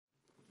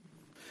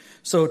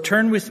So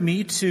turn with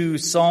me to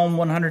Psalm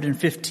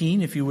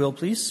 115, if you will,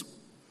 please.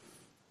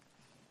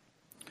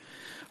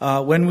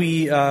 When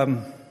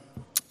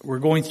we're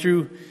going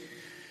through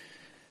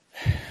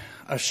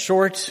a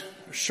shorter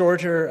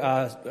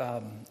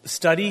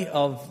study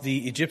of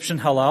the Egyptian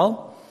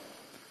Halal,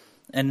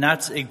 and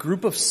that's a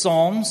group of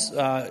psalms,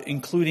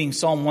 including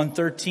Psalm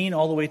 113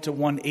 all the way to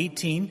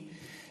 118,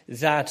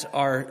 that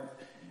are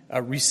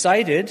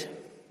recited.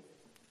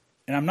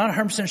 And I'm not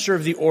 100% sure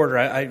of the order.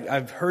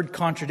 I've heard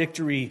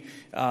contradictory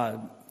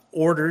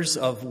orders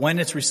of when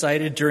it's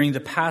recited during the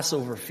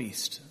Passover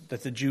feast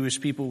that the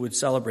Jewish people would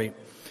celebrate.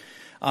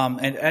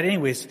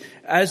 Anyways,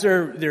 as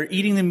they're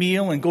eating the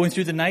meal and going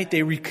through the night,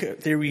 they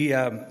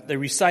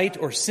recite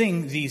or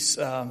sing these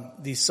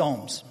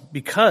psalms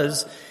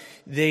because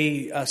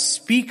they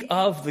speak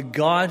of the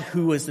God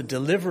who is the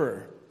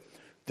deliverer,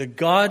 the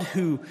God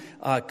who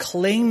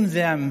claimed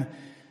them,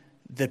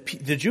 the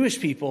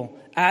Jewish people,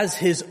 as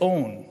His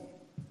own.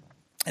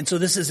 And so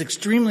this is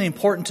extremely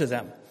important to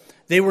them.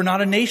 They were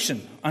not a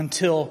nation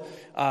until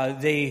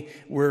they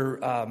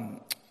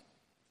were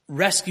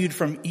rescued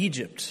from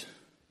Egypt.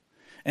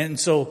 And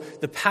so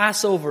the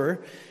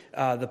Passover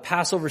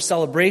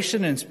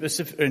celebration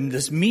and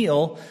this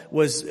meal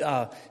was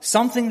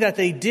something that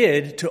they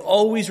did to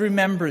always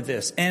remember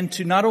this, and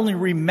to not only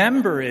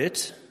remember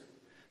it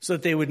so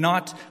that they would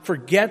not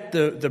forget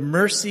the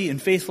mercy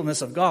and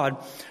faithfulness of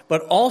God,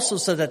 but also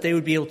so that they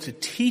would be able to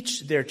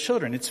teach their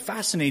children. It's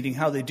fascinating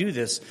how they do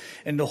this,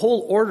 and the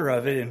whole order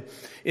of it. And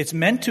it's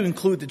meant to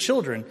include the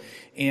children,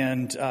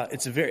 and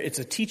it's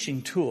a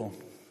teaching tool,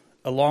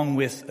 along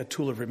with a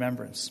tool of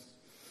remembrance.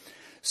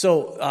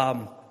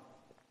 So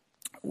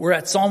we're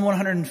at Psalm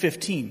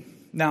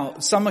 115. Now,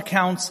 some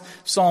accounts,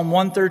 Psalm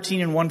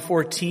 113 and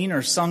 114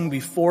 are sung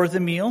before the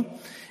meal,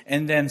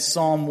 and then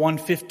Psalm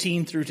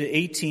 115 through to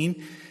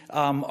 18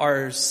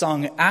 are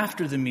sung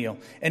after the meal.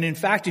 And in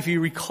fact, if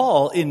you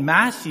recall, in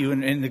Matthew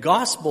and in the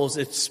Gospels,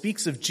 it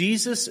speaks of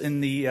Jesus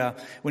in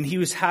when he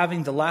was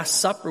having the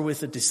Last Supper with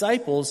the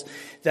disciples,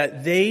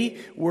 that they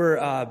were,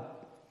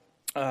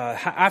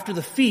 after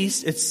the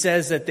feast, it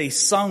says that they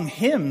sung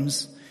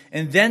hymns,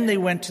 and then they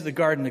went to the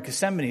Garden of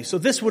Gethsemane. So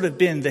this would have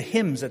been the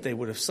hymns that they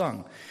would have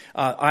sung.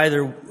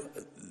 Either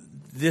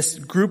this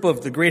group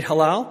of the Great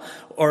Halal,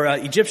 or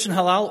Egyptian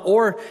Halal,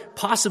 or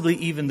possibly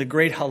even the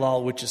Great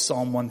Halal, which is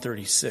Psalm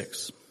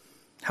 136.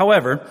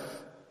 However,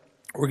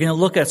 we're going to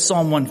look at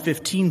Psalm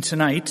 115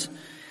 tonight.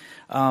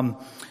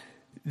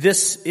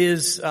 This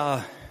is...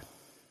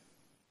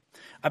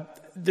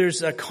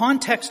 there's a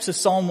context to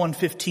Psalm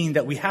 115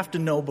 that we have to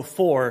know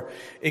before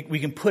we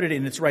can put it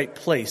in its right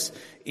place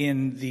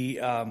in the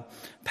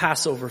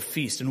Passover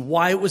feast, and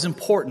why it was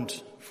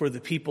important for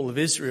the people of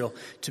Israel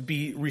to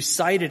be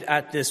recited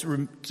at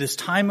this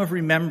time of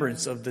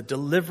remembrance of the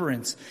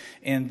deliverance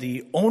and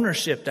the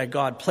ownership that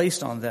God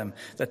placed on them,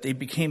 that they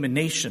became a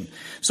nation.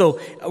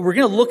 So we're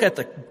going to look at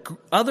the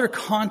other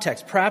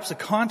context, perhaps a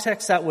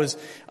context that was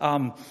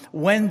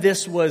when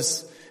this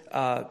was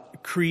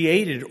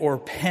created or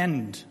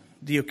penned,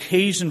 the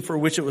occasion for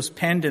which it was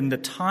penned, and the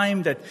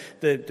time that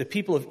the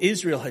people of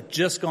Israel had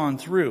just gone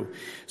through.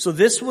 So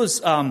this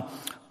was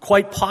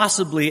quite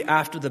possibly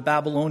after the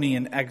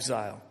Babylonian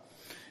exile.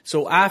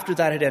 So after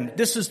that had ended.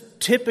 This is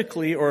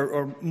typically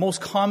or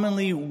most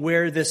commonly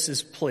where this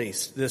is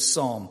placed, this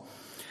psalm.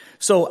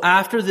 So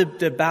after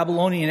the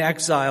Babylonian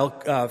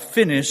exile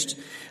finished,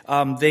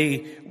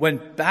 they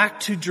went back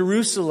to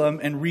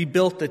Jerusalem and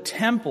rebuilt the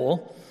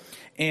temple.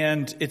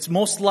 And it's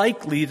most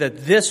likely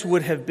that this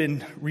would have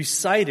been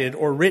recited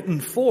or written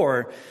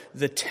for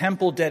the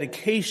temple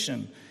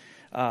dedication,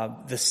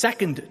 the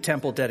second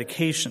temple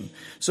dedication.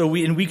 So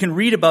we can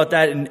read about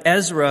that in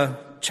Ezra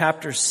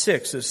chapter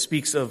 6. It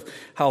speaks of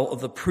how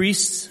the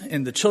priests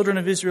and the children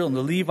of Israel and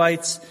the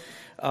Levites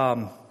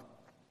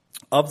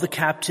of the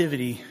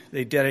captivity,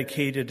 they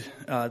dedicated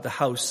the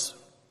house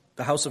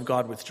of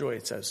God with joy,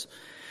 it says.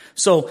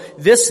 So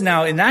this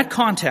now, in that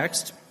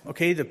context,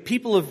 okay, the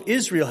people of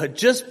Israel had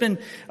just been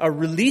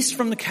released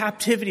from the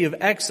captivity of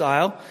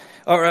exile,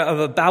 or of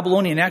a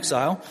Babylonian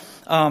exile.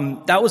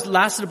 That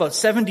lasted about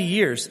 70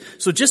 years.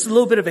 So just a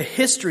little bit of a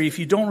history, if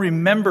you don't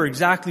remember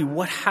exactly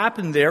what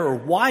happened there or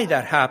why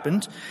that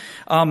happened.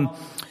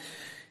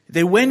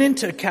 They went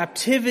into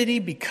captivity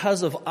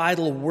because of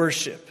idol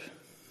worship.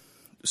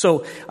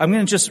 So I'm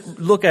going to just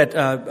look at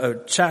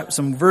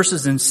some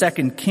verses in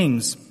 2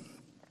 Kings.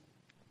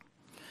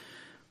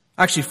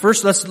 Actually,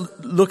 first let's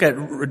look at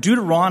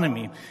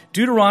Deuteronomy.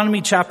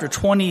 Deuteronomy chapter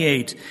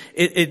 28.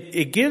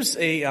 It gives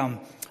a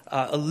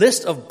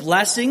list of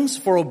blessings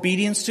for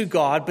obedience to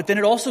God, but then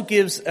it also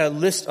gives a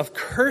list of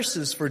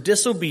curses for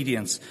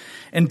disobedience.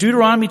 And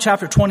Deuteronomy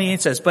chapter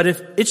 28 says, "But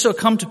if it shall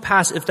come to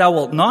pass, if thou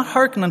wilt not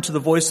hearken unto the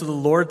voice of the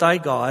Lord thy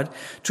God,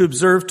 to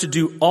observe to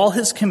do all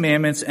his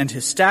commandments and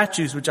his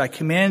statutes, which I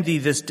command thee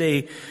this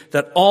day,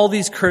 that all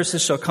these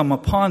curses shall come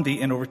upon thee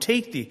and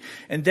overtake thee."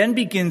 And then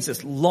begins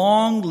this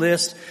long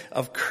list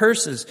of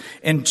curses.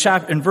 And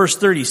verse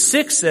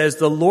 36 says,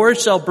 "The Lord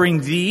shall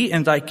bring thee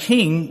and thy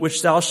king,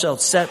 which thou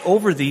shalt set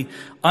over thee, thee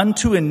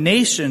unto a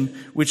nation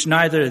which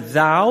neither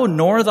thou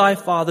nor thy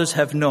fathers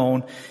have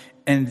known,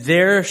 and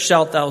there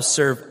shalt thou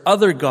serve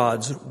other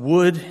gods,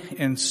 wood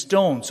and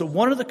stone. So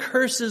one of the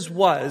curses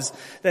was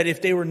that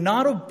if they were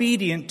not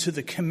obedient to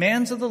the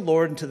commands of the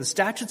Lord and to the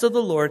statutes of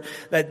the Lord,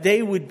 that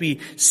they would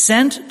be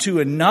sent to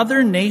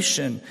another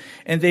nation,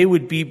 and they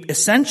would be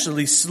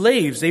essentially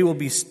slaves.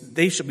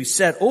 They shall be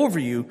set over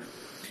you.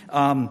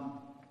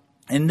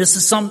 And this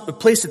is a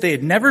place that they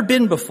had never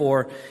been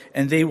before,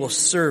 and they will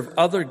serve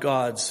other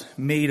gods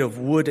made of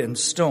wood and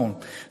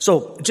stone.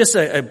 So just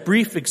a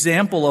brief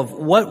example of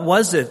what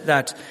was it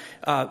that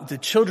the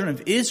children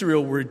of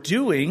Israel were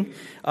doing.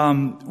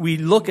 We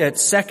look at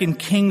 2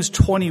 Kings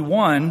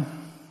 21,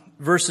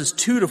 verses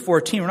 2 to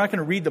 14. We're not going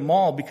to read them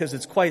all because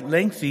it's quite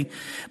lengthy,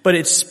 but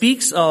it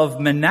speaks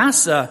of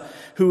Manasseh,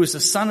 who was the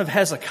son of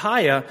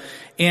Hezekiah,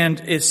 and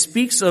it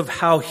speaks of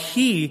how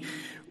he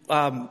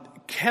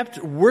kept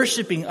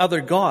worshiping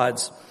other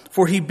gods,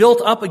 for he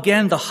built up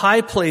again the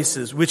high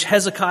places which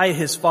Hezekiah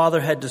his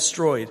father had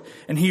destroyed.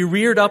 And he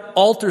reared up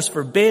altars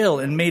for Baal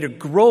and made a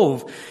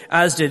grove,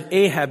 as did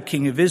Ahab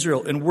king of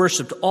Israel, and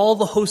worshipped all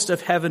the host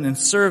of heaven and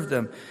served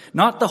them.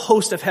 Not the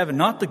host of heaven,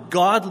 not the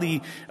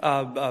godly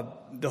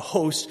the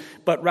host,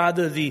 but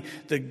rather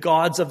the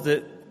gods of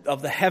the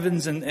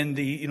heavens and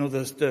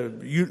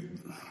the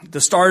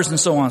stars and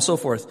so on and so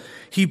forth.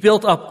 He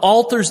built up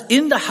altars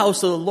in the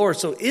house of the Lord.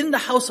 So in the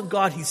house of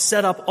God, he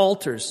set up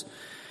altars.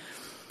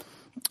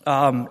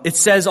 It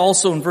says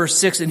also in verse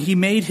 6, and he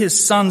made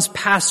his sons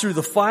pass through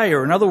the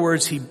fire. In other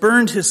words, he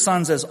burned his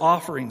sons as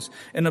offerings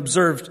and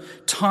observed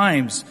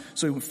times.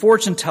 So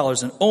fortune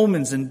tellers and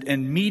omens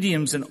and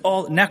mediums and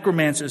all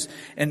necromancers.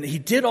 And he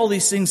did all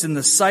these things in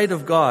the sight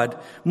of God,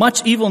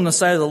 much evil in the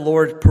sight of the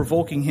Lord,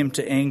 provoking him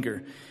to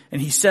anger.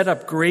 And he set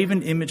up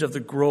graven image of the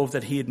grove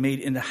that he had made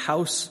in the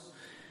house,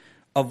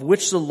 of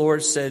which the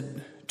Lord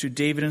said to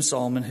David and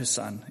Solomon his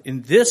son,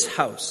 in this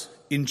house,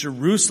 in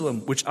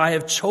Jerusalem, which I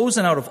have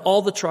chosen out of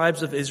all the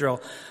tribes of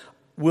Israel,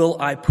 will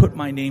I put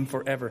my name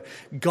forever.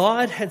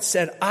 God had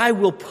said, I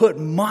will put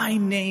my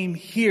name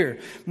here.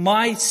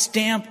 My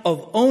stamp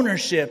of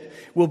ownership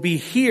will be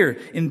here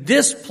in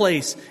this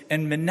place.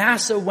 And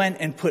Manasseh went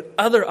and put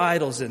other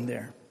idols in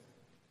there.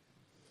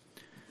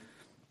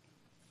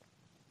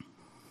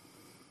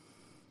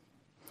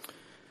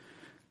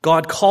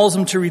 God calls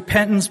them to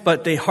repentance,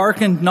 but they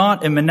hearkened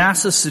not, and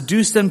Manasseh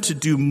seduced them to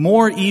do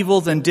more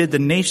evil than did the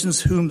nations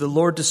whom the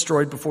Lord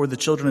destroyed before the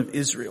children of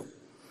Israel.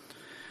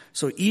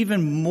 So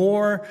even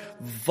more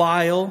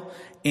vile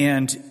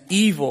and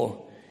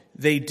evil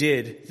they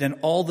did than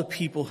all the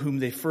people whom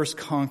they first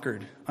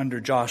conquered under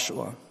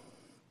Joshua.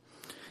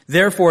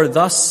 Therefore,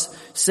 thus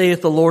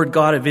saith the Lord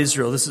God of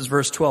Israel, this is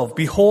verse 12,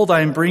 behold,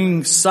 I am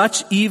bringing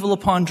such evil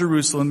upon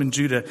Jerusalem and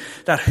Judah,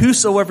 that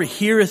whosoever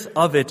heareth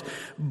of it,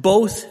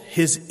 both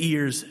his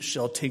ears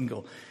shall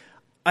tingle.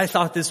 I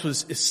thought this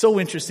is so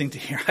interesting to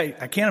hear.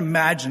 I can't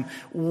imagine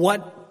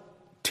what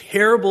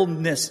terrible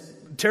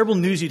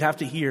news you'd have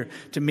to hear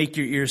to make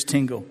your ears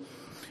tingle.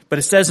 But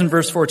it says in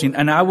verse 14,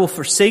 and I will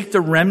forsake the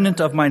remnant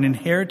of mine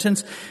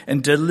inheritance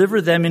and deliver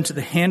them into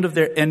the hand of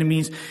their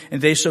enemies, and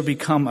they shall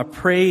become a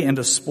prey and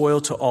a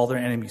spoil to all their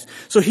enemies.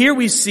 So here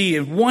we see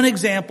in one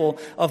example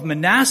of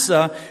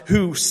Manasseh,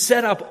 who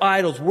set up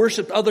idols,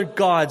 worshipped other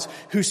gods,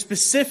 who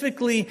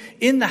specifically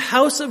in the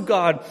house of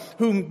God,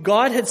 whom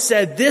God had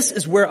said, this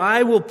is where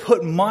I will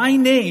put my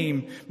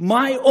name,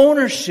 my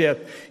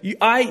ownership.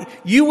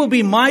 You will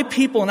be my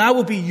people and I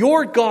will be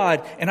your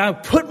God, and I'll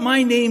put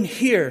my name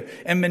here.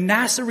 And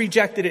Manasseh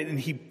rejected it, and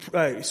he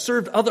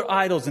served other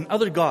idols and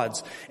other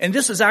gods. And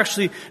this is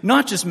actually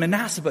not just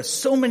Manasseh, but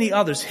so many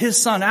others.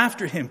 His son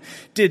after him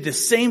did the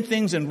same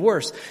things and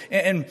worse.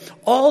 And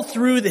all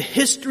through the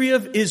history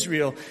of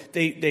Israel,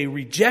 they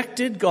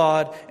rejected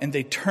God and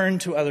they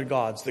turned to other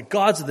gods. The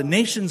gods of the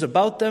nations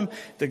about them,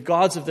 the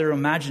gods of their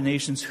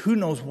imaginations, who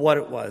knows what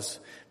it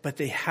was. But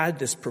they had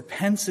this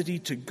propensity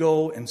to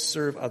go and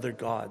serve other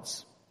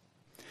gods.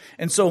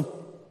 And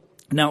so,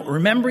 now,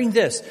 remembering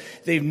this,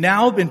 they've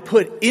now been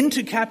put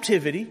into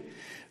captivity.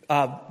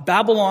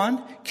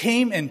 Babylon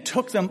came and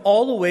took them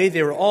all away.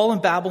 They were all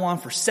in Babylon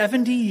for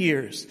 70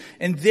 years.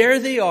 And there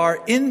they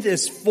are in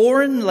this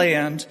foreign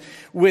land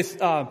with,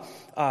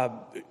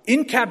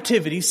 in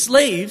captivity,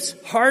 slaves,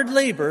 hard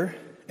labor,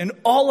 and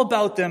all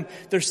about them,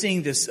 they're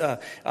seeing this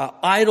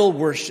idol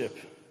worship.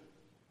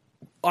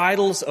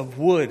 Idols of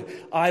wood,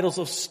 idols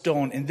of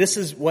stone. And this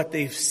is what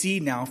they've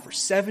seen now for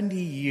 70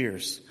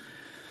 years.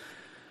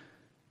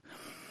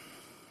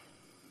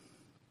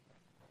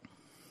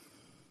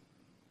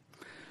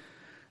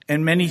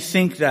 And many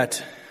think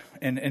that,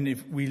 and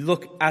if we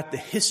look at the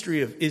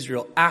history of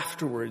Israel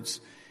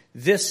afterwards,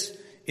 this,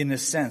 in a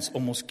sense,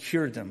 almost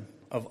cured them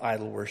of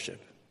idol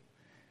worship.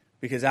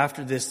 Because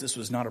after this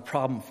was not a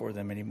problem for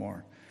them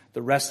anymore.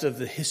 The rest of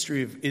the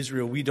history of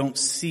Israel, we don't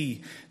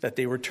see that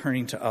they were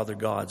turning to other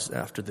gods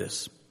after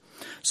this.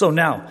 So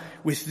now,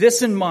 with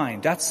this in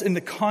mind, that's in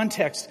the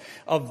context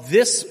of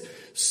this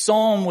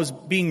psalm was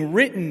being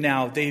written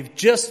now, they've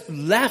just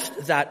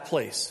left that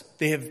place.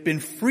 They have been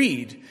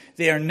freed.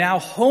 They are now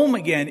home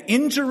again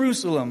in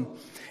Jerusalem,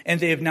 and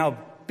they have now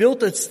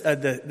built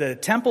the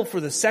temple for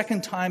the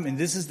second time, and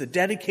this is the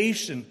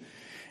dedication.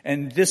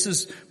 And this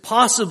is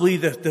possibly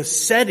the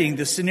setting,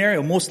 the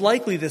scenario, most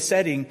likely the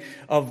setting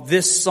of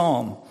this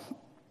psalm.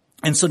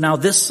 And so now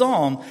this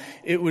psalm,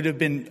 it would have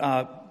been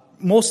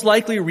most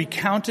likely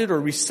recounted or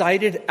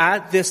recited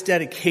at this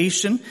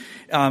dedication.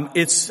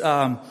 It's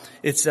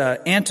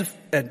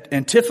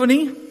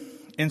antiphony.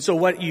 And so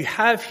what you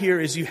have here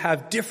is you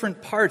have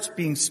different parts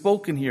being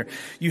spoken here.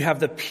 You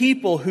have the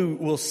people who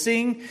will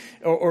sing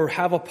or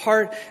have a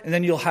part, and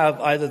then you'll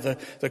have either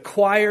the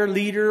choir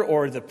leader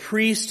or the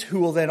priest who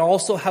will then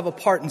also have a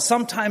part. And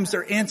sometimes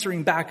they're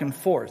answering back and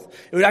forth.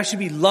 It would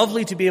actually be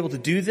lovely to be able to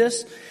do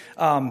this.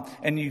 And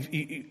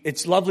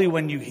it's lovely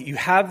when you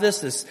have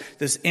this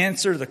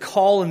answer, the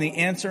call and the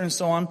answer and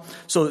so on.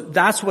 So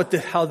that's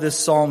how this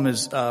psalm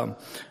is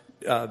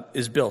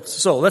built.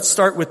 So let's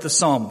start with the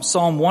psalm.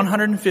 Psalm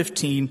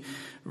 115,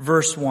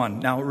 verse 1.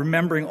 Now,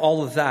 remembering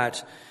all of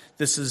that,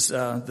 this is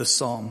the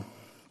psalm.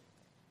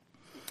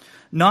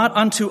 Not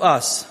unto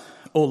us,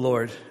 O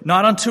Lord,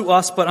 not unto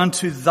us, but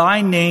unto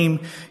thy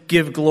name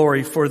give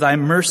glory, for thy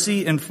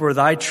mercy and for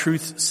thy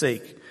truth's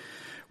sake.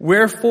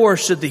 Wherefore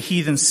should the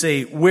heathen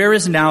say, where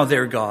is now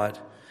their God?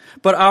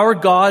 But our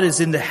God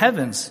is in the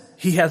heavens.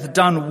 He hath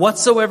done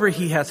whatsoever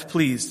he hath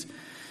pleased.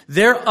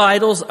 Their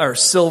idols are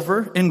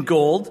silver and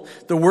gold,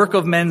 the work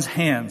of men's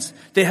hands.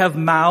 They have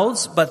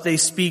mouths, but they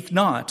speak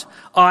not.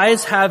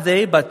 Eyes have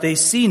they, but they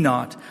see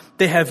not.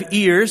 They have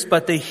ears,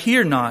 but they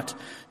hear not.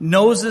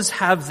 Noses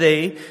have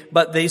they,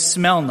 but they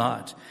smell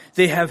not.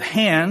 They have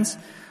hands,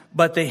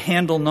 but they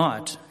handle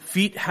not.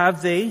 Feet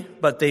have they,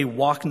 but they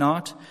walk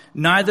not.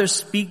 Neither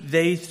speak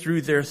they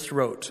through their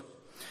throat.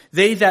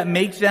 They that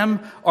make them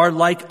are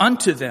like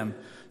unto them.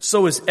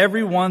 So is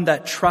every one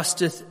that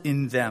trusteth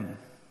in them.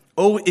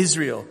 O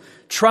Israel,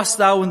 trust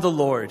thou in the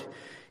Lord.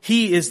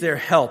 He is their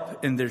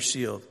help and their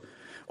shield.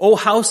 O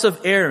house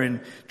of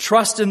Aaron,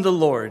 trust in the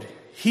Lord.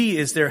 He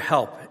is their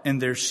help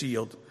and their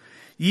shield.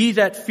 Ye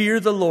that fear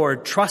the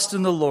Lord, trust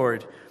in the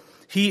Lord.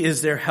 He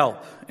is their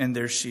help and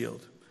their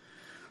shield.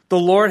 The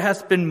Lord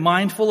hath been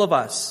mindful of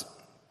us.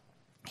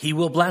 He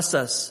will bless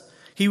us.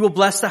 He will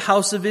bless the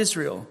house of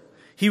Israel.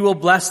 He will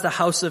bless the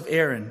house of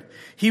Aaron.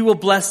 He will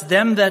bless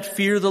them that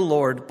fear the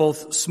Lord,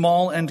 both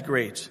small and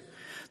great.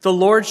 The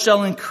Lord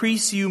shall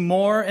increase you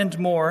more and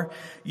more,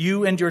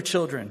 you and your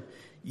children.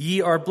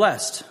 Ye are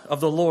blessed of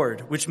the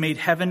Lord, which made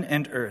heaven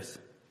and earth.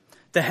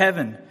 The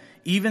heaven,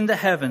 even the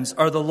heavens,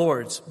 are the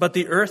Lord's, but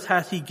the earth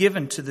hath he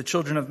given to the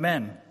children of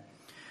men.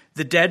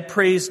 The dead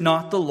praise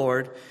not the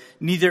Lord,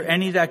 neither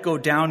any that go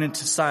down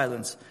into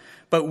silence.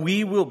 But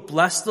we will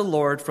bless the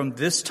Lord from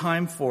this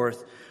time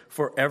forth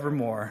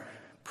forevermore.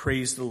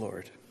 Praise the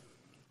Lord.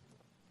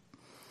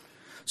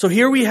 So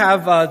here we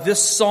have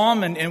this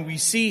psalm, and we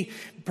see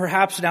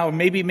perhaps now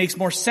maybe it makes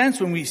more sense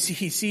when we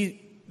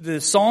see the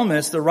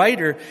psalmist, the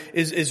writer,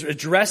 is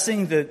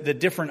addressing the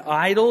different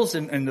idols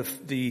and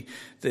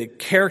the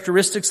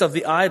characteristics of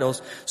the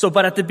idols. So,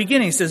 but at the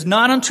beginning it says,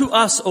 not unto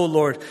us, O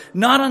Lord,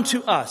 not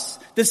unto us.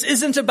 This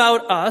isn't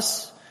about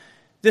us.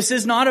 This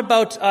is not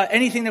about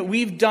anything that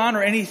we've done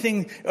or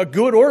anything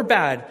good or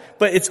bad,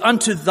 but it's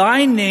unto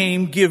thy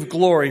name give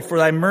glory, for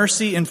thy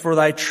mercy and for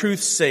thy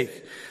truth's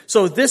sake.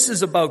 So this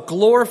is about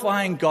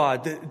glorifying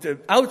God. The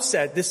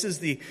outset, this is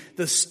the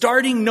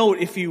starting note,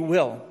 if you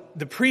will.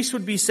 The priest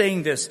would be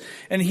saying this,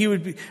 and he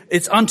would be,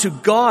 it's unto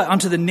God,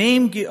 unto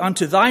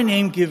thy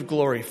name give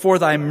glory, for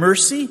thy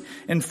mercy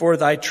and for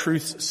thy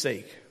truth's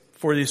sake,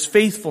 for his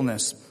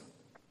faithfulness.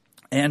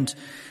 And,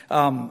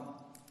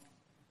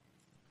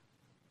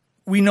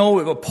 we know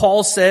what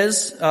Paul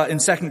says in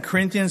 2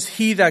 Corinthians,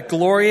 he that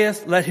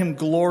glorieth, let him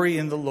glory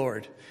in the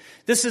Lord.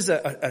 This is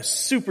a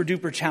super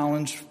duper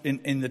challenge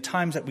in the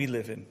times that we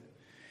live in.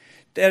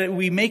 That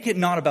we make it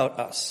not about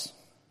us.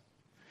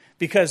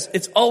 Because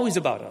it's always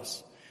about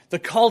us. The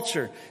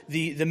culture,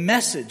 the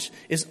message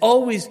is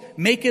always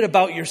make it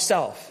about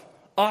yourself.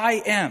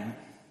 I am.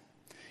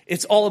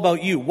 It's all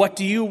about you. What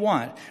do you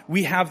want?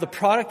 We have the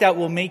product that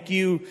will make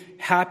you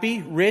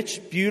happy, rich,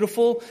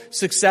 beautiful,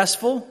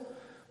 successful.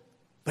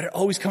 But it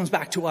always comes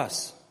back to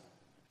us.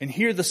 And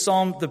here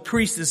the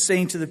priest is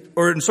saying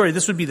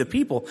this would be the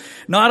people.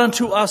 Not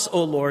unto us,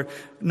 O Lord,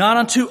 not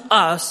unto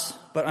us,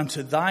 but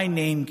unto thy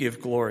name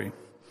give glory.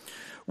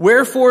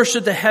 Wherefore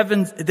should the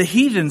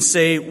heathen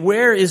say,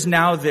 where is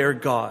now their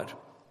God?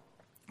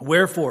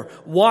 Wherefore?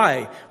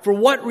 Why? For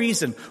what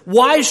reason?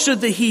 Why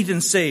should the heathen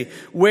say,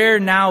 where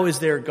now is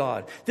their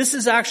God? This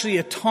is actually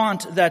a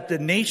taunt that the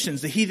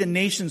heathen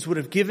nations would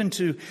have given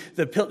to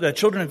the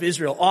children of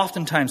Israel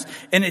oftentimes.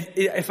 And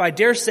if I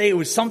dare say, it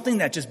was something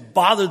that just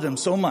bothered them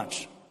so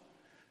much.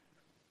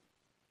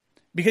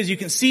 Because you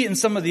can see in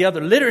some of the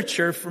other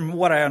literature, from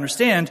what I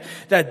understand,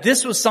 that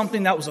this was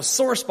something that was a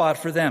sore spot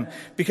for them.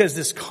 Because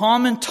this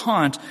common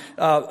taunt,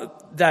 where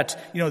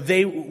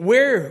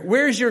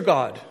is your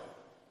God?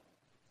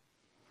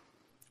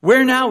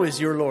 Where now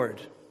is your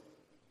Lord?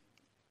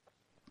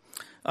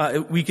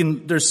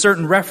 There's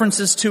certain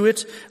references to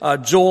it.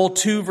 Joel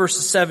 2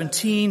 verses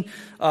 17,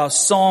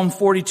 Psalm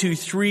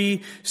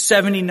 42:3,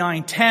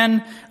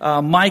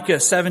 79:10, Micah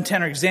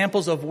 7:10 are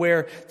examples of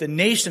where the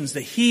nations,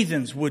 the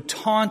heathens, would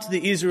taunt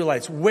the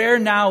Israelites. Where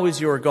now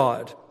is your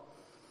God?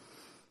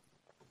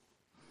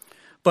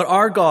 But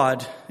our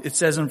God, it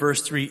says in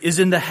verse 3, is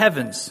in the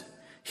heavens.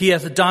 He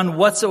hath done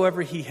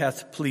whatsoever he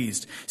hath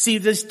pleased. See,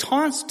 these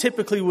taunts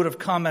typically would have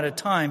come at a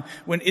time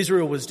when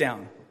Israel was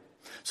down.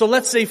 So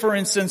let's say, for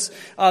instance,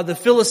 the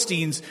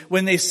Philistines,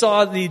 when they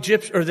saw the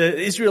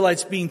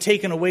Israelites being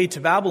taken away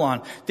to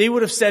Babylon, they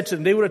would have said to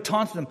them, they would have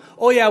taunted them,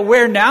 "Oh yeah,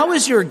 where now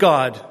is your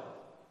God?"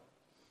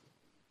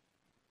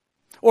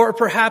 Or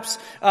perhaps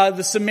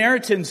the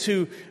Samaritans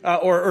who,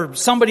 or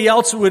somebody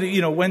else would,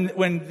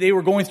 when they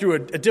were going through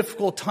a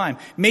difficult time,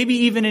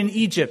 maybe even in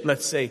Egypt,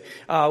 let's say,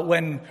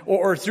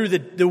 or through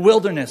the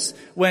wilderness,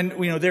 when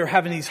they were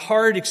having these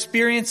hard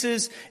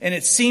experiences, and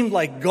it seemed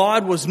like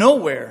God was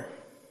nowhere.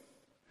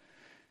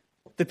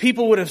 The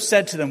people would have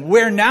said to them,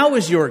 "Where now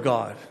is your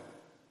God?"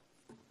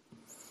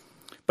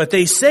 But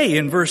they say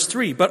in verse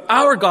 3, "But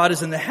our God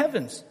is in the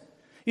heavens."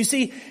 You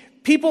see,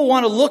 people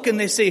want to look and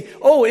they say,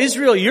 "Oh,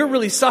 Israel, you're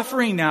really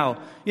suffering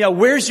now. Yeah,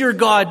 where's your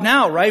God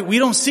now, right? We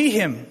don't see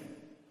him."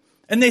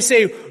 And they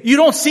say, "You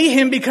don't see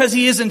him because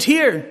he isn't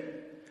here.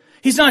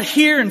 He's not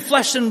here in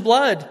flesh and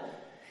blood.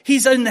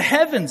 He's in the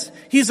heavens.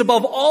 He's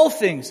above all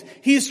things.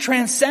 He is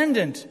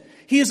transcendent.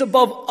 He is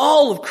above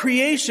all of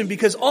creation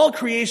because all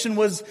creation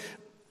was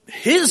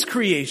his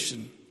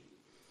creation."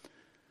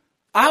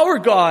 Our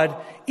God,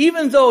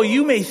 even though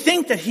you may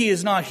think that he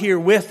is not here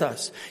with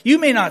us, you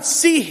may not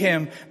see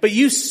him, but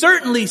you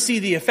certainly see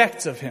the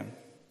effects of him.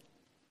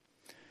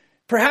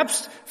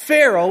 Perhaps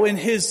Pharaoh in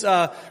his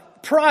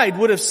pride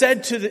would have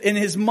said in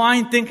his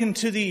mind, thinking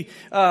to the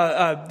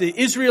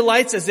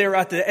Israelites as they were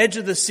at the edge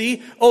of the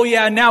sea, "Oh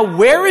yeah, now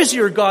where is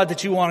your God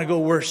that you want to go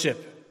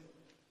worship?"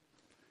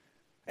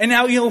 And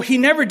now, he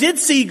never did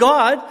see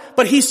God,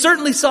 but he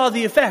certainly saw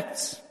the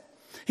effects.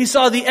 He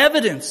saw the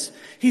evidence.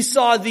 He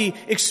saw the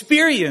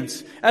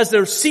experience as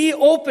the sea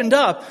opened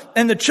up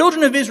and the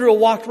children of Israel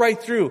walked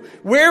right through.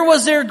 Where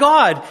was their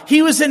God?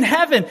 He was in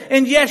heaven,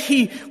 and yet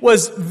he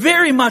was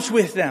very much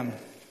with them.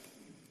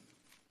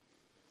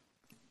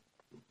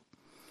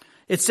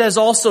 It says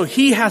also,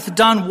 "He hath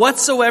done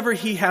whatsoever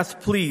he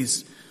hath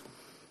pleased."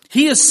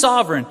 He is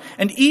sovereign.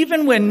 And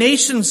even when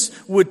nations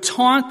would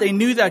taunt, they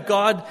knew that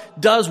God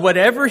does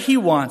whatever he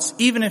wants,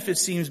 even if it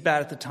seems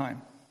bad at the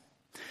time.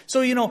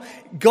 So,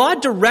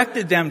 God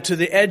directed them to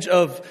the edge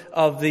of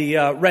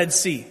the Red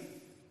Sea.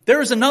 There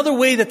was another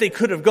way that they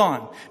could have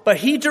gone, but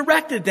he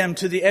directed them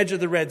to the edge of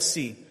the Red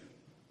Sea.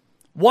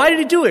 Why did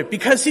he do it?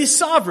 Because he's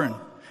sovereign.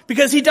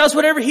 Because he does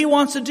whatever he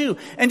wants to do.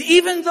 And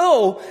even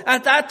though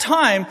at that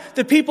time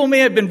the people may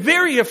have been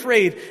very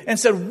afraid and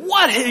said,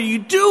 "What are you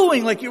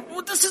doing?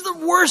 This is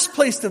the worst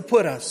place to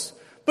put us,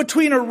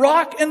 between a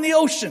rock and the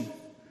ocean."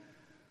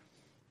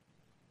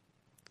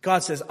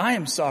 God says, "I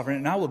am sovereign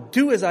and I will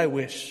do as I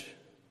wish."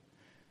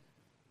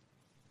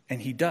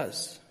 And he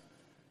does.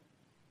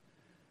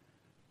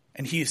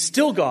 And he is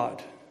still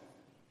God.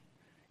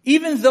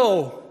 Even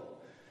though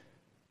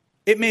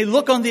it may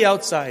look on the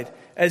outside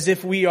as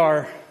if we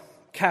are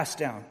cast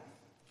down.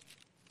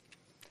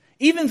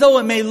 Even though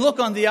it may look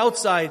on the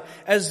outside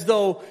as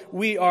though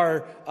we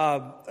are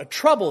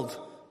troubled.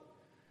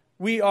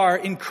 We are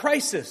in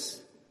crisis.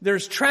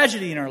 There's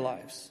tragedy in our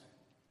lives.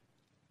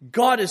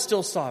 God is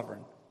still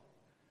sovereign.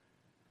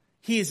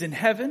 He is in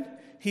heaven.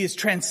 He is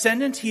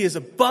transcendent. He is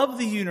above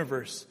the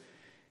universe.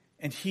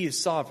 And he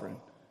is sovereign.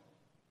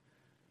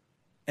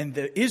 And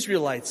the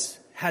Israelites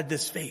had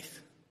this faith.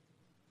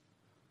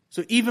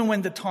 So even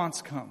when the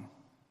taunts come,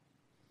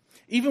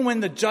 even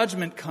when the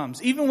judgment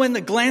comes, even when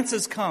the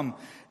glances come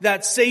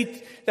that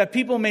say that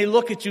people may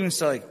look at you and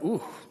say, like,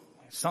 "Ooh,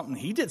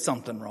 he did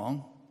something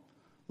wrong.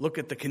 Look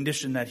at the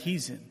condition that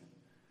he's in."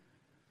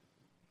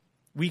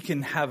 We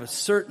can have a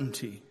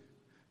certainty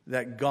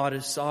that God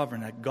is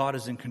sovereign, that God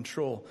is in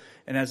control.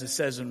 And as it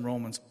says in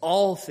Romans,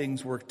 all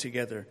things work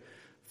together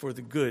for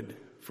the good,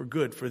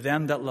 for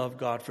them that love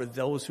God, for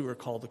those who are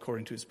called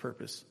according to his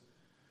purpose.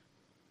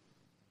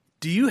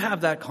 Do you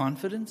have that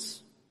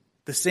confidence?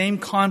 The same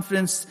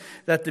confidence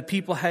that the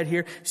people had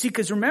here? See,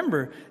 because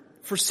remember,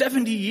 for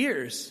 70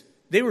 years,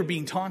 they were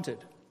being taunted.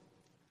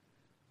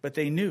 But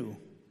they knew,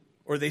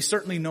 or they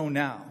certainly know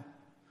now,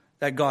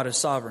 that God is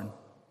sovereign.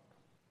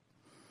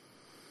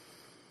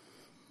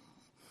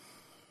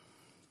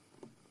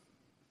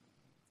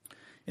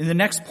 In the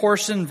next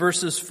portion,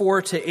 verses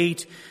 4 to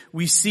 8,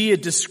 we see a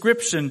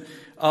description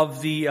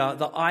of the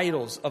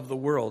idols of the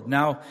world.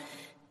 Now,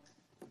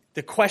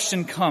 the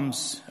question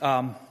comes,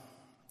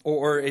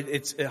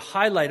 it's a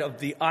highlight of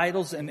the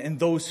idols and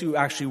those who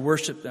actually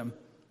worship them.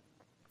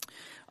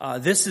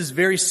 This is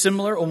very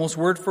similar, almost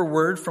word for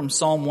word, from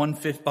Psalm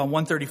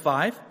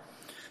 135.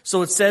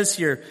 So it says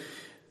here,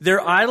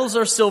 "Their idols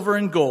are silver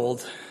and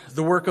gold,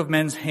 the work of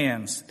men's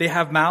hands. They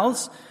have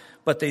mouths,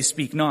 but they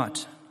speak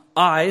not.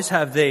 Eyes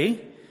have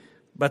they,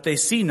 but they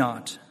see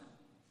not.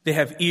 They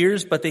have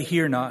ears, but they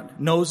hear not.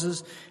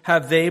 Noses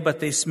have they, but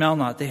they smell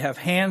not. They have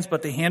hands,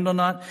 but they handle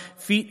not.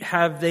 Feet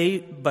have they,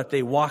 but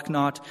they walk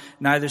not.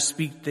 Neither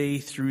speak they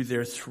through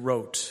their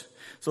throat.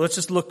 So let's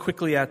just look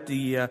quickly at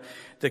the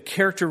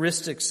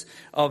characteristics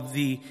of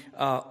the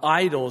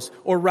idols,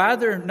 or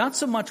rather, not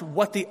so much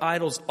what the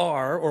idols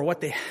are or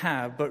what they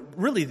have, but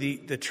really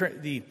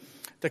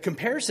the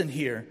comparison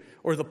here,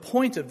 or the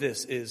point of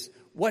this is,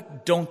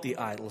 what don't the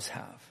idols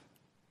have?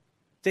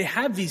 They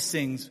have these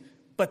things,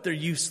 but they're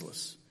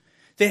useless.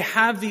 They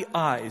have the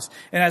eyes.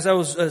 And as I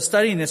was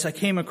studying this, I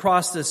came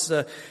across this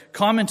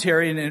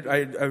commentary, and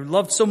I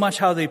loved so much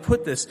how they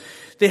put this.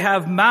 They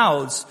have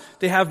mouths.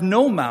 They have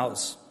no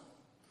mouths.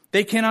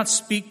 They cannot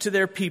speak to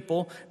their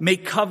people,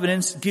 make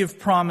covenants, give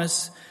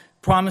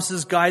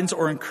promises, guidance,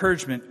 or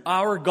encouragement.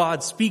 Our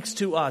God speaks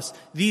to us.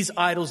 These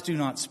idols do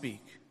not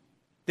speak.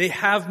 They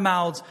have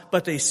mouths,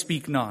 but they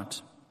speak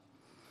not.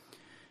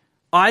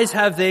 Eyes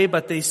have they,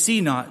 but they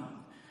see not.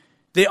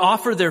 They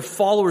offer their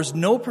followers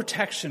no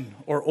protection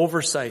or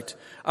oversight.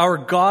 Our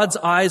God's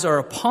eyes are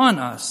upon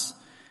us,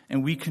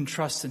 and we can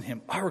trust in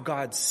Him. Our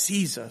God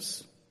sees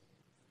us.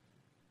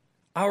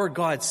 Our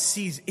God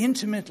sees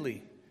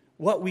intimately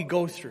what we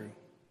go through.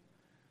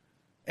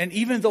 And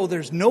even though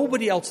there's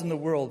nobody else in the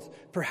world,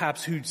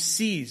 perhaps, who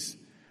sees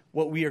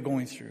what we are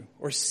going through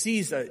or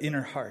sees the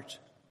inner heart,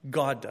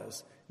 God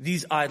does.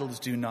 These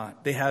idols do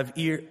not. They have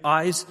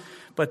eyes,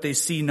 but they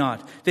see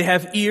not. They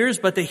have ears,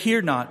 but they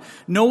hear not.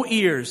 No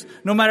ears.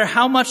 No matter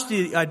how much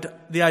the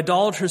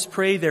idolaters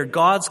pray, their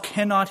gods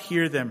cannot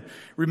hear them.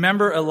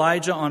 Remember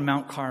Elijah on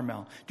Mount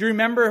Carmel. Do you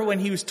remember when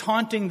he was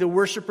taunting the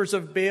worshipers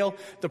of Baal,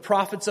 the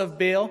prophets of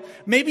Baal?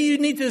 Maybe you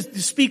need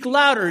to speak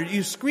louder.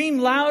 You scream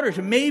louder.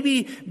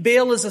 Maybe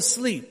Baal is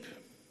asleep.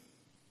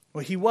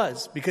 Well, he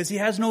was, because he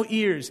has no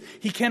ears.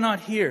 He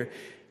cannot hear.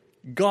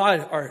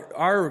 God,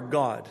 our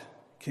God,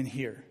 can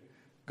hear.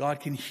 God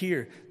can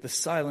hear the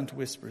silent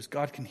whispers.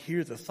 God can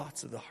hear the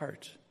thoughts of the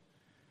heart.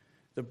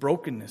 The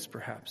brokenness,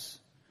 perhaps.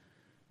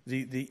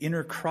 The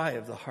inner cry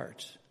of the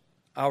heart.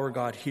 Our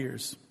God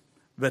hears,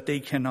 but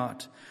they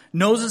cannot.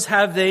 Noses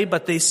have they,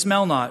 but they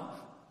smell not.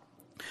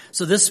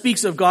 So this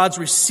speaks of God's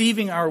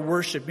receiving our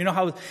worship. You know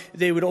how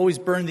they would always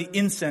burn the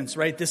incense,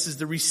 right? This is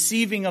the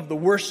receiving of the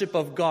worship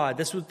of God.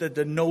 This is what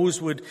the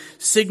nose would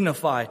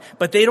signify.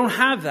 But they don't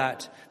have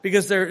that,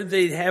 because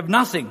they have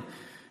nothing.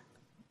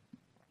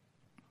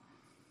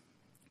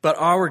 But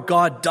our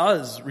God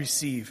does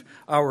receive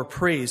our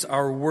praise,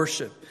 our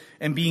worship,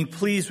 and being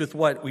pleased with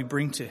what we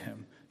bring to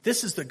Him.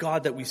 This is the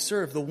God that we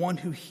serve, the one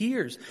who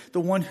hears, the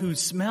one who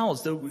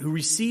smells, who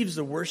receives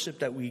the worship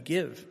that we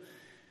give.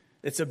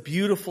 It's a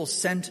beautiful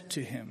scent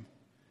to Him.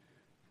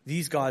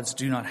 These gods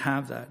do not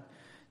have that.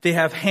 They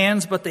have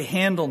hands, but they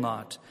handle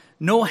not.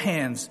 No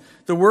hands.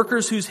 The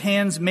workers whose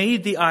hands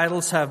made the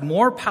idols have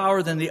more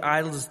power than the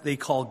idols they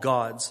call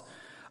gods.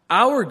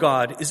 Our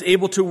God is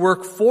able to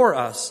work for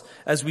us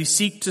as we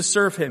seek to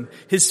serve Him.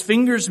 His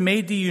fingers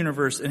made the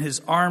universe, and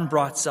His arm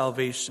brought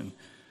salvation.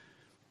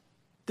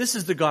 This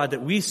is the God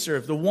that we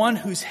serve, the one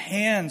whose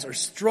hands are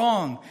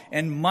strong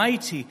and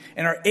mighty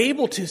and are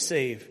able to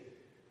save.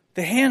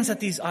 The hands that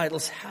these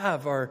idols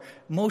have are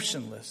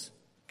motionless,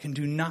 can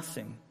do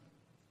nothing.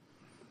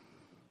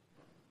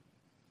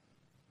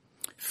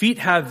 Feet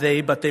have they,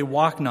 but they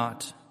walk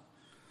not.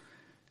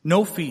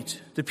 No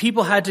feet. The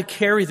people had to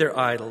carry their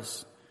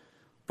idols.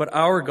 But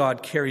our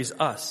God carries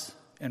us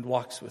and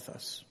walks with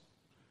us.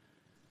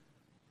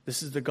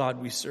 This is the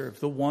God we serve,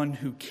 the one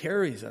who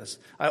carries us.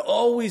 I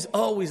always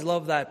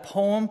love that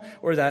poem,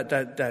 or that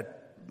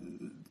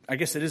I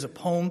guess it is a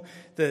poem,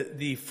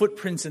 the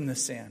footprints in the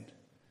sand.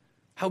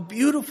 How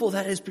beautiful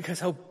that is,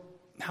 because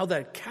how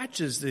that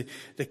catches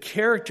the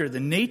character, the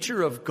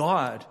nature of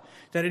God,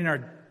 that in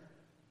our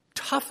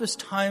toughest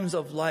times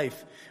of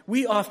life,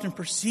 we often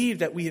perceive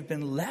that we have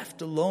been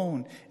left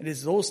alone. It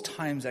is those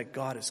times that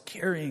God is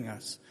carrying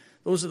us.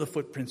 Those are the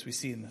footprints we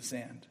see in the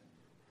sand.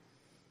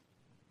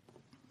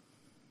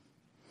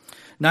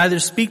 Neither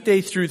speak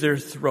they through their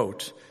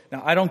throat.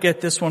 Now, I don't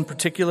get this one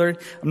particular.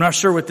 I'm not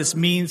sure what this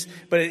means,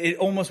 but it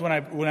almost, when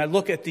I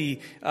look at the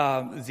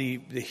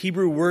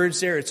Hebrew words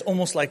there, it's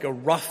almost like a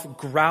rough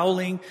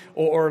growling,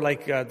 or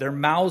like their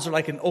mouths are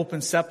like an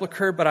open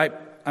sepulcher. But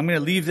I'm going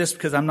to leave this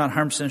because I'm not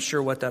 100%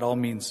 sure what that all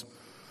means.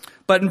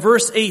 But in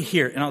verse 8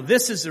 here, now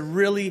this is a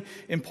really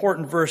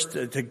important verse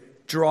to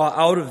draw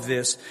out of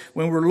this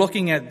when we're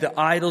looking at the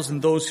idols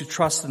and those who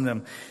trust in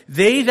them.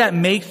 They that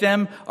make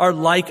them are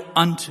like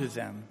unto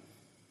them.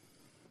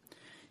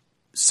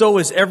 So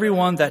is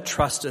everyone that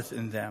trusteth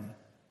in them.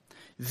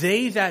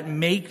 They that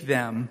make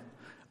them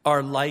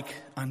are like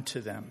unto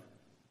them.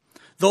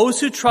 Those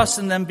who trust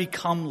in them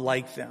become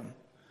like them.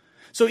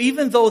 So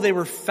even though they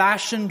were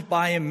fashioned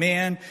by a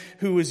man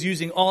who was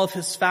using all of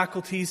his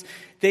faculties,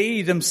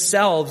 they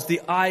themselves,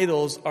 the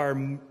idols,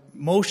 are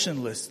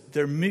motionless.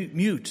 They're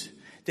mute.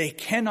 They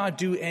cannot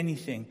do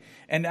anything.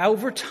 And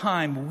over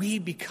time, we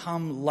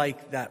become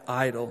like that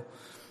idol.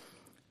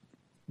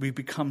 We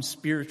become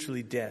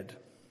spiritually dead.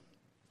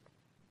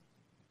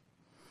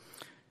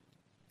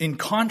 In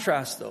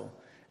contrast, though,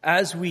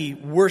 As we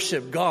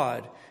worship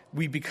God,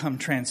 we become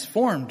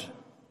transformed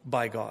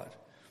by God.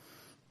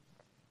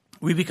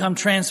 We become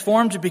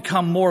transformed to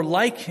become more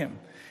like Him.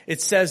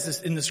 It says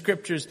this in the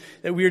scriptures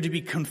that we are to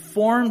be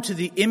conformed to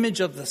the image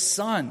of the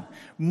Son.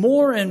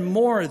 More and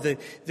more, the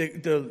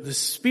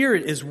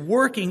Spirit is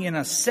working in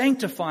us,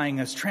 sanctifying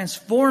us,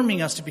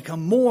 transforming us to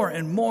become more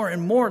and more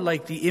and more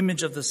like the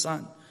image of the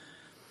Son.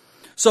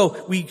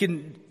 So we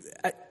can,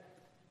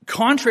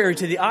 contrary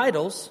to the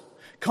idols,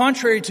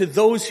 contrary to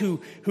those who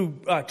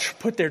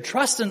put their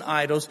trust in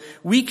idols,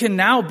 we can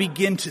now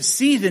begin to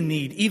see the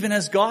need, even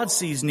as God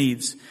sees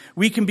needs.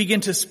 We can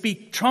begin to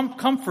speak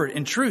comfort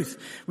and truth.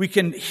 We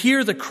can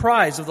hear the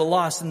cries of the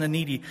lost and the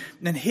needy.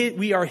 And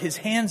we are His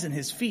hands and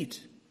His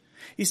feet.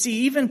 You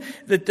see, even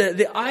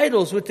the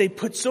idols, what they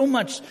put so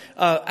much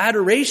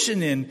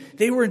adoration in,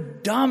 they were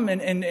dumb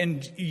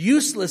and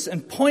useless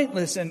and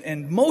pointless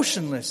and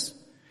motionless.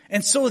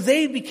 And so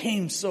they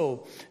became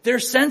so. Their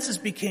senses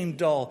became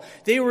dull.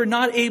 They were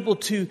not able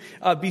to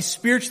be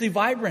spiritually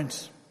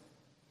vibrant.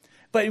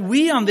 But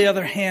we, on the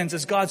other hand,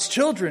 as God's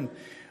children,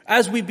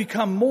 as we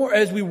become more,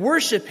 as we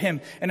worship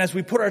Him and as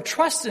we put our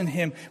trust in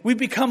Him, we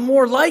become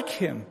more like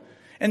Him.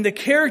 And the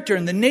character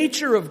and the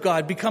nature of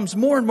God becomes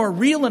more and more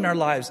real in our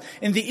lives.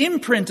 And the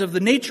imprint of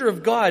the nature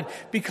of God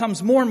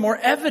becomes more and more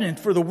evident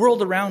for the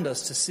world around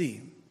us to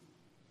see.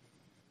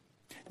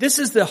 This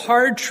is the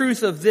hard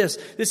truth of this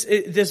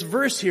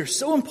verse here,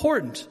 so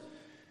important.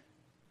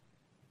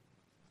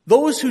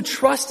 Those who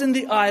trust in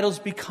the idols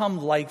become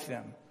like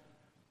them.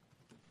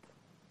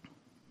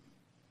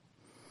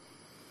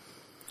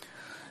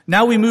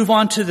 Now we move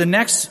on to the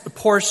next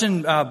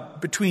portion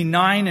between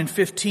 9 and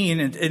 15,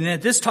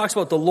 and this talks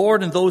about the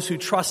Lord and those who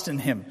trust in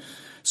Him.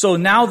 So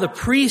now the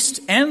priest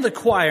and the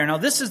choir. Now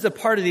this is the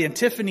part of the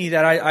antiphony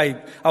that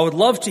I would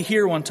love to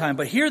hear one time.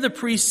 But here the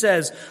priest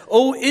says,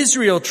 "O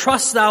Israel,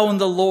 trust thou in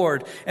the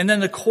Lord." And then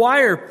the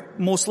choir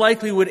most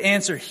likely would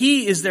answer,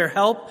 "He is their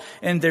help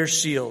and their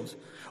shield."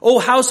 "O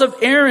house of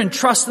Aaron,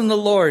 trust in the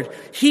Lord.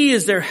 He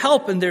is their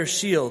help and their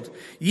shield.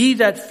 Ye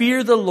that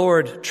fear the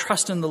Lord,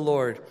 trust in the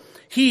Lord.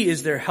 He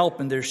is their help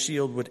and their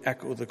shield," would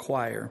echo the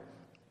choir.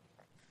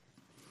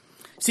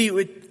 See,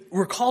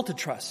 we're called to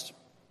trust.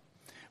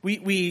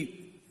 We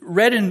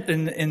read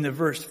in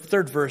the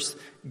third verse,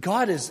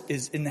 God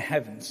is in the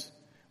heavens.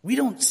 We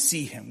don't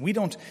see Him. We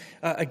don't,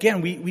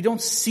 we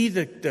don't see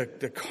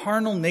the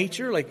carnal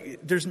nature.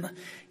 Like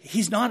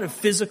He's not a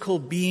physical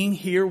being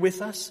here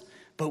with us,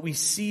 but we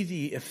see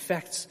the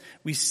effects.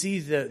 We see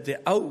the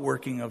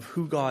outworking of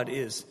who God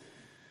is.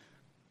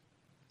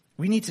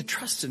 We need to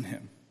trust in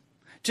Him.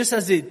 Just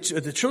as the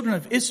children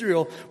of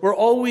Israel were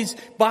always,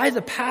 by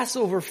the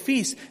Passover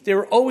feast, they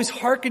were always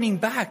hearkening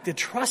back to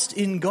trust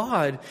in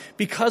God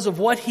because of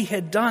what He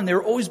had done. They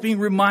were always being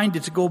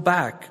reminded to go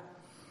back.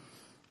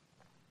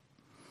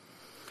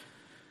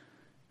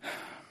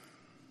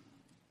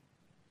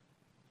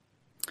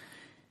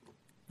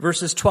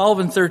 Verses 12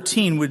 and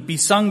 13 would be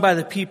sung by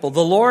the people.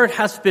 "The Lord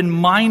hath been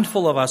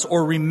mindful of us,"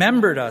 or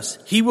remembered us.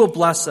 "He will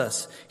bless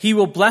us. He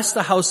will bless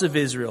the house of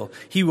Israel.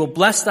 He will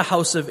bless the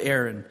house of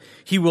Aaron.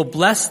 He will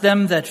bless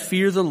them that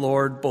fear the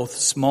Lord, both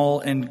small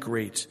and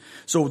great."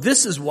 So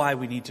this is why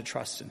we need to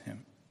trust in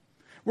Him.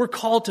 We're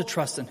called to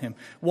trust in Him.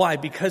 Why?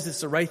 Because it's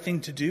the right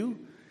thing to do?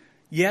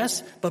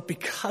 Yes, but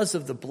because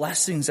of the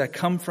blessings that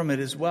come from it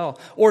as well.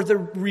 Or the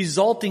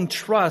resulting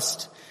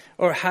trust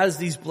or has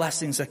these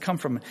blessings that come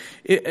from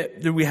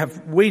it. We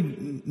have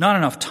not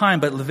enough time,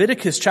 but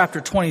Leviticus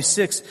chapter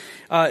 26,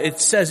 it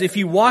says, "If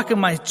you walk in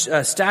my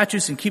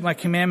statutes and keep my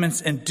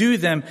commandments and do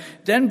them,"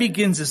 then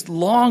begins this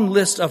long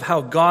list of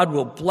how God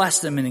will bless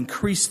them and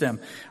increase them.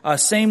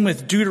 Same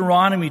with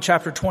Deuteronomy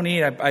chapter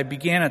 28. I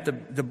began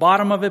at the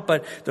bottom of it,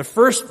 but the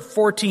first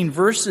 14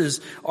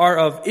 verses are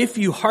of, "If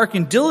you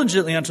hearken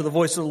diligently unto the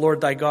voice of the Lord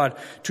thy God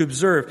to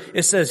observe,"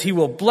 it says, "He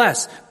will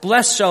bless.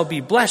 Blessed shall be,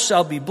 blessed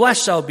shall be,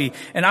 blessed shall be.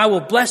 And I will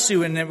bless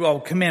you and I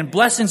will command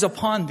blessings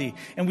upon thee."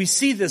 And we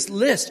see this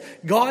list.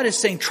 God is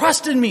saying,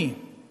 trust in me.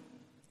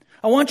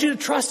 I want you to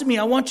trust in me.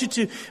 I want you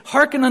to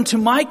hearken unto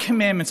my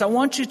commandments. I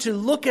want you to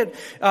look at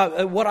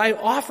what I'm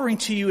offering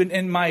to you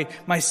in my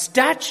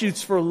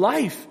statutes for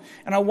life.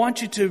 And I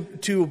want you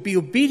to be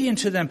obedient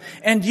to them.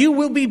 And you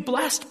will be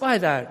blessed by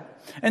that.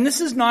 And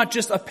this is not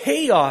just a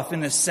payoff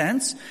in a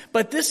sense,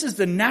 but this is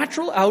the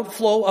natural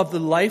outflow of the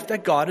life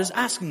that God is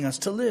asking us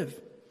to live.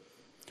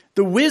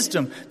 The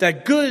wisdom,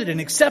 that good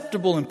and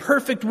acceptable and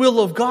perfect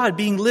will of God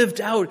being lived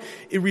out,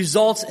 it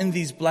results in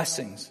these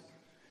blessings.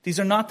 These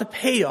are not the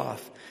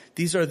payoff.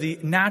 These are the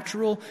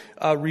natural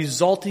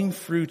resulting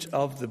fruit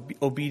of the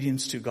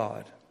obedience to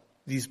God.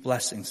 These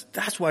blessings.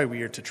 That's why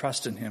we are to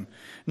trust in Him.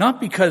 Not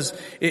because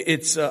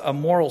it's a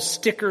moral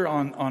sticker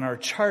on our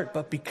chart,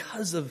 but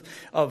because of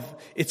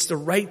it's the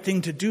right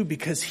thing to do,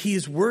 because He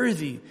is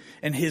worthy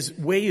and His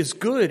way is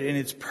good and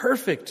it's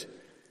perfect.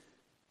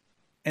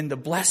 And the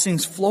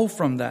blessings flow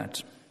from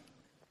that.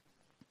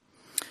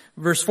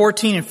 Verse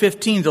 14 and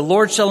 15, "The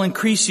Lord shall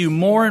increase you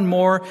more and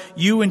more,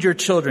 you and your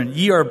children.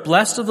 Ye are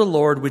blessed of the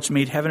Lord, which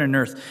made heaven and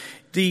earth."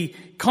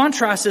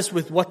 Contrast this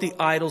with what the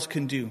idols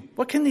can do.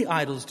 What can the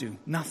idols do?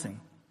 Nothing.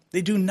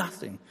 They do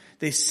nothing.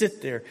 They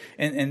sit there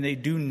and they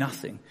do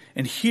nothing.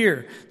 And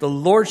here, the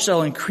Lord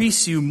shall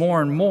increase you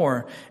more and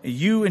more.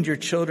 You and your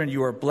children,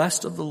 you are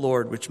blessed of the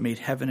Lord, which made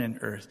heaven and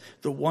earth.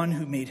 The one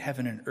who made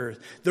heaven and earth.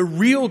 The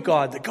real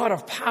God, the God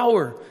of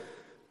power.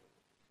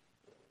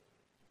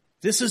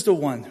 This is the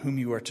one whom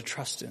you are to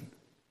trust in.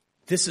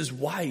 This is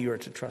why you are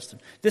to trust him.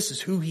 This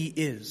is who he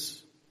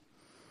is.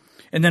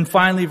 And then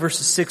finally,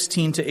 verses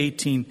 16 to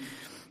 18.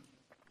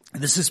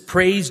 This is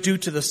praise due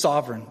to the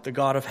sovereign, the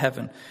God of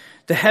heaven.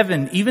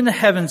 Even the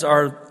heavens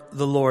are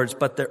the Lord's,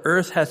 but the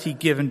earth hath he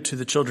given to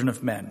the children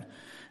of men.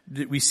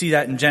 We see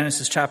that in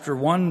Genesis chapter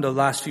 1, the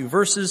last few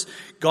verses,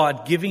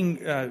 God giving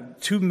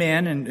to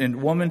man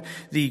and woman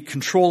the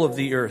control of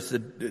the earth.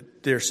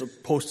 They're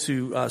supposed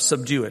to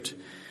subdue it.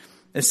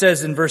 It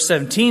says in verse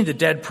 17, the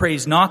dead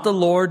praise not the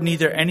Lord,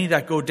 neither any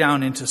that go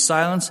down into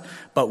silence,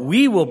 but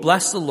we will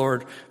bless the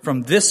Lord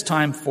from this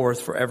time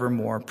forth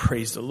forevermore.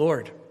 Praise the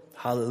Lord.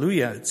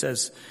 Hallelujah, it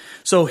says.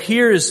 So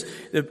here is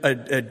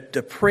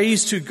the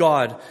praise to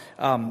God,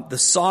 the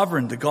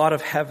sovereign, the God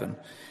of heaven,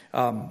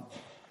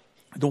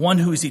 the one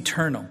who is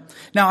eternal.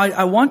 Now,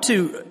 I want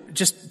to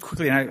just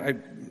quickly, and I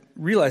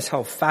realize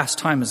how fast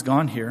time has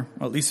gone here,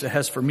 or at least it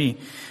has for me,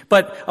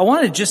 but I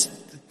want to just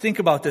think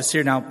about this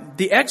here now.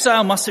 The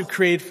exile must have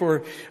created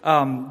for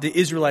the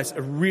Israelites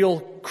a real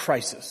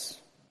crisis.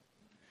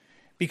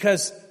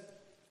 Because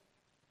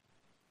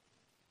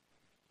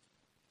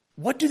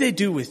what do they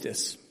do with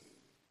this?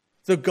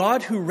 The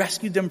God who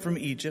rescued them from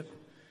Egypt,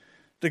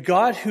 the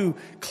God who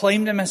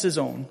claimed them as his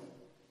own,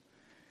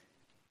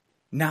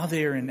 now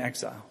they are in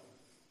exile.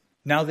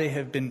 Now they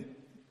have been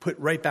put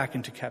right back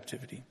into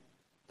captivity.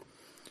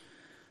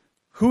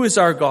 Who is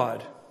our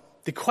God?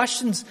 The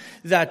questions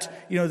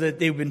that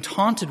they've been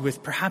taunted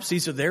with, perhaps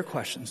these are their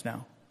questions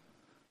now.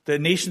 The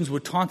nations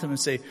would taunt them and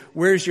say,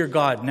 where's your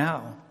God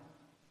now?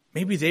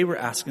 Maybe they were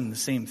asking the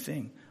same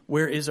thing.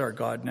 Where is our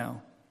God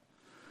now?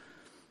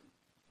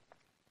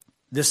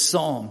 This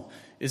psalm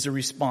is a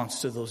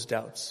response to those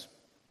doubts.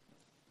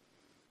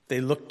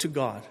 They look to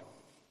God,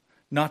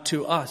 not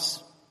to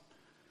us,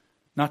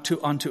 not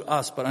unto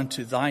us, but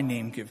unto thy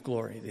name give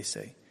glory, they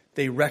say.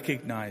 They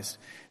recognize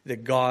the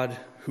God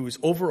who is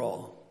over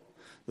all,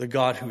 the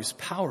God who is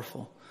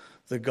powerful,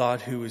 the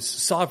God who is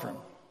sovereign.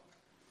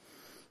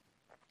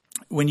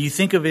 When you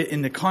think of it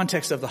in the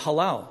context of the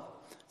halal,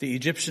 the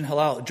Egyptian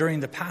halal during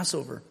the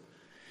Passover,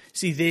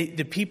 see,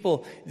 the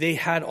people, they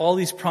had all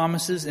these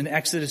promises in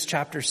Exodus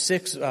chapter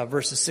 6,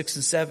 verses 6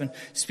 and 7,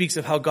 speaks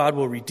of how God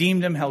will redeem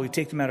them, how he will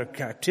take them out of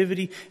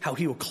captivity, how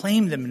he will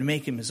claim them and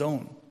make him his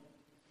own.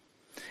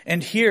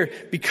 And here,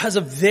 because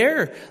of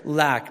their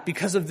lack,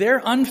 because of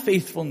their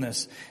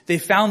unfaithfulness, they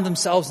found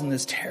themselves in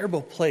this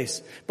terrible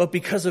place. But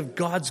because of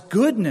God's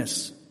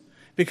goodness,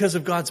 because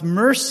of God's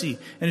mercy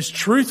and his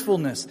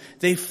truthfulness,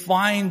 they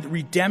find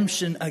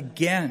redemption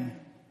again.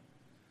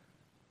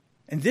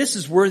 And this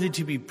is worthy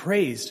to be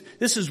praised.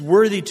 This is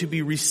worthy to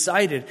be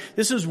recited.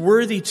 This is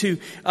worthy to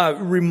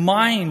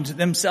remind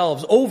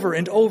themselves over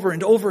and over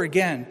and over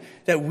again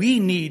that we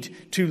need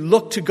to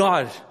look to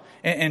God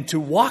and to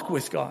walk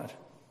with God.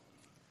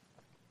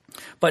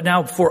 But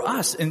now for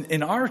us,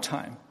 in our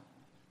time,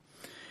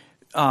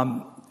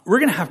 we're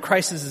going to have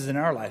crises in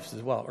our lives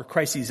as well, or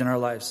crises in our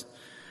lives.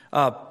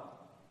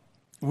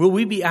 Will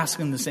we be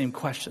asking the same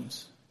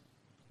questions?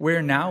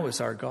 Where now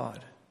is our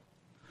God?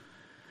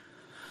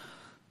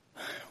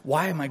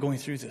 Why am I going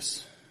through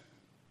this?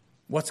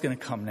 What's going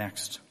to come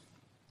next?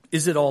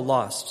 Is it all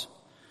lost?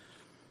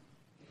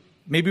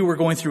 Maybe we're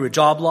going through a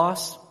job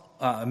loss,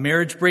 a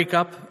marriage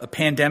breakup, a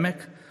pandemic,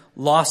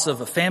 loss of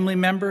a family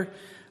member.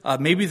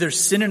 Maybe there's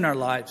sin in our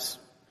lives.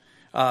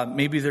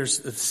 Maybe there's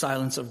the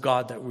silence of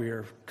God that we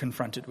are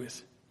confronted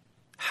with.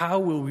 How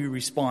will we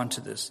respond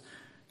to this?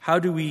 How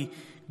do we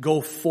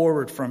go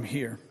forward from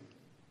here?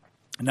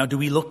 Now, do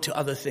we look to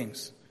other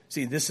things?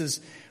 See, this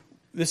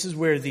is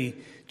where the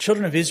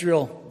children of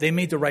Israel, they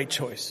made the right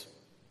choice.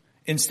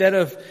 Instead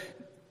of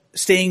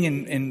staying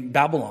in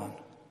Babylon,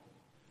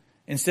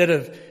 instead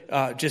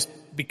of just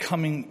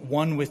becoming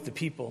one with the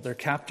people, their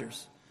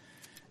captors,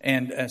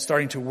 and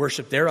starting to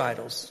worship their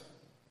idols,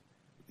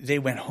 they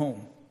went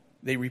home.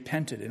 They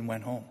repented and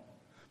went home.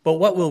 But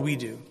what will we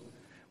do?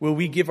 Will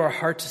we give our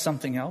heart to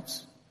something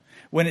else?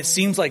 When it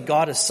seems like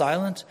God is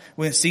silent,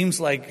 when it seems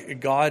like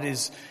God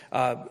is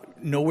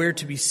nowhere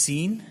to be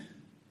seen,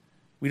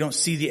 we don't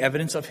see the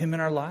evidence of him in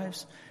our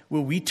lives,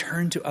 will we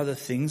turn to other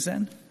things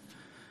then?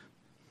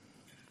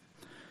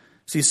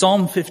 See,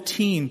 Psalm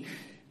 15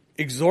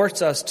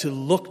 exhorts us to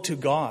look to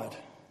God.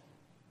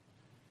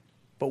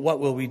 But what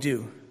will we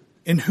do?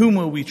 In whom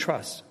will we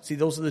trust? See,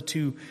 those are the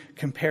two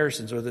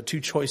comparisons or the two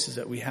choices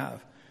that we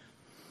have.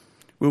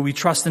 Will we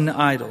trust in the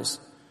idols?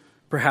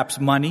 Perhaps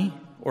money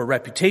or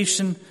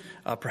reputation,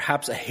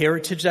 perhaps a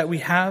heritage that we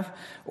have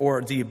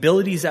or the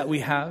abilities that we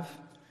have.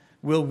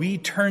 Will we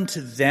turn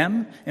to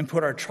them and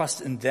put our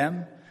trust in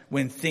them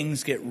when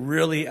things get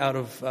really out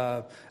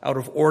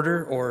of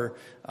order or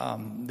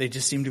they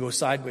just seem to go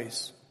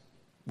sideways?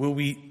 Will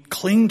we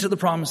cling to the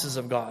promises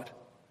of God?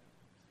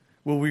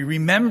 Will we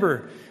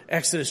remember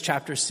Exodus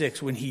chapter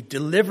 6 when he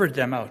delivered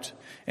them out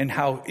and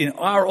how in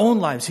our own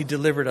lives he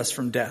delivered us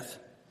from death?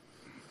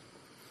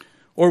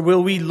 Or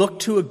will we look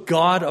to a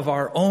God of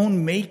our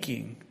own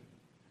making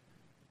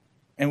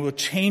and will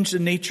change the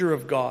nature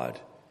of God,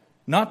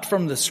 not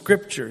from the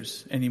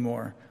scriptures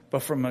anymore,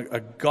 but from a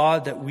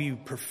God that we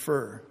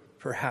prefer,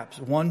 perhaps,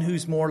 one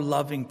who's more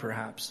loving,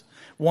 perhaps,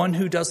 one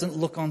who doesn't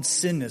look on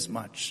sin as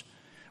much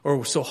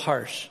or so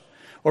harsh,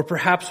 or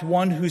perhaps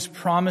one whose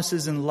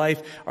promises in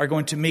life are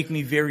going to make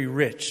me very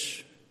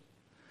rich?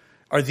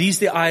 Are these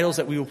the idols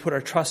that we will put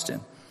our trust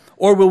in?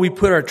 Or will we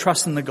put our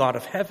trust in the God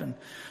of heaven,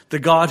 the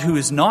God who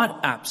is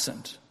not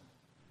absent,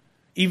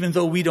 even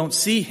though we don't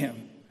see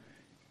him?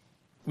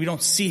 We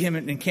don't see him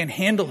and can't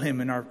handle him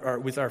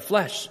in with our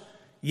flesh.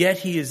 Yet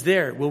he is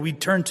there. Will we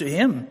turn to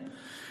him?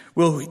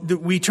 Will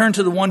we turn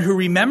to the one who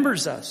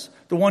remembers us,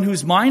 the one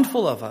who's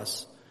mindful of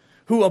us,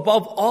 who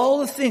above all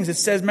the things, it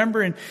says,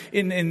 remember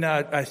in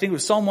I think it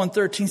was Psalm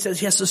 113, says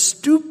he has to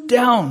stoop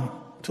down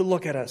to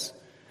look at us.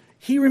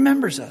 He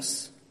remembers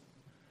us.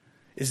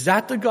 Is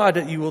that the God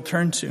that you will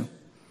turn to?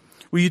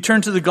 Will you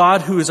turn to the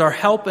God who is our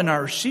help and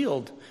our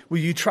shield? Will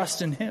you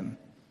trust in him?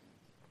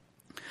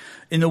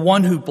 In the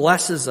one who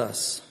blesses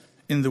us,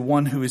 in the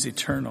one who is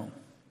eternal.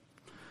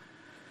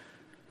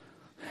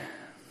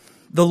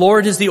 The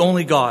Lord is the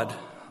only God.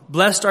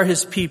 Blessed are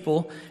his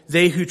people,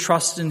 they who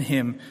trust in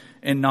him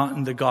and not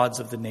in the gods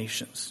of the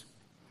nations.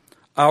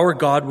 Our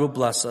God will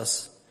bless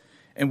us,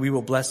 and we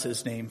will bless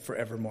his name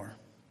forevermore.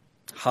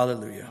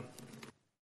 Hallelujah.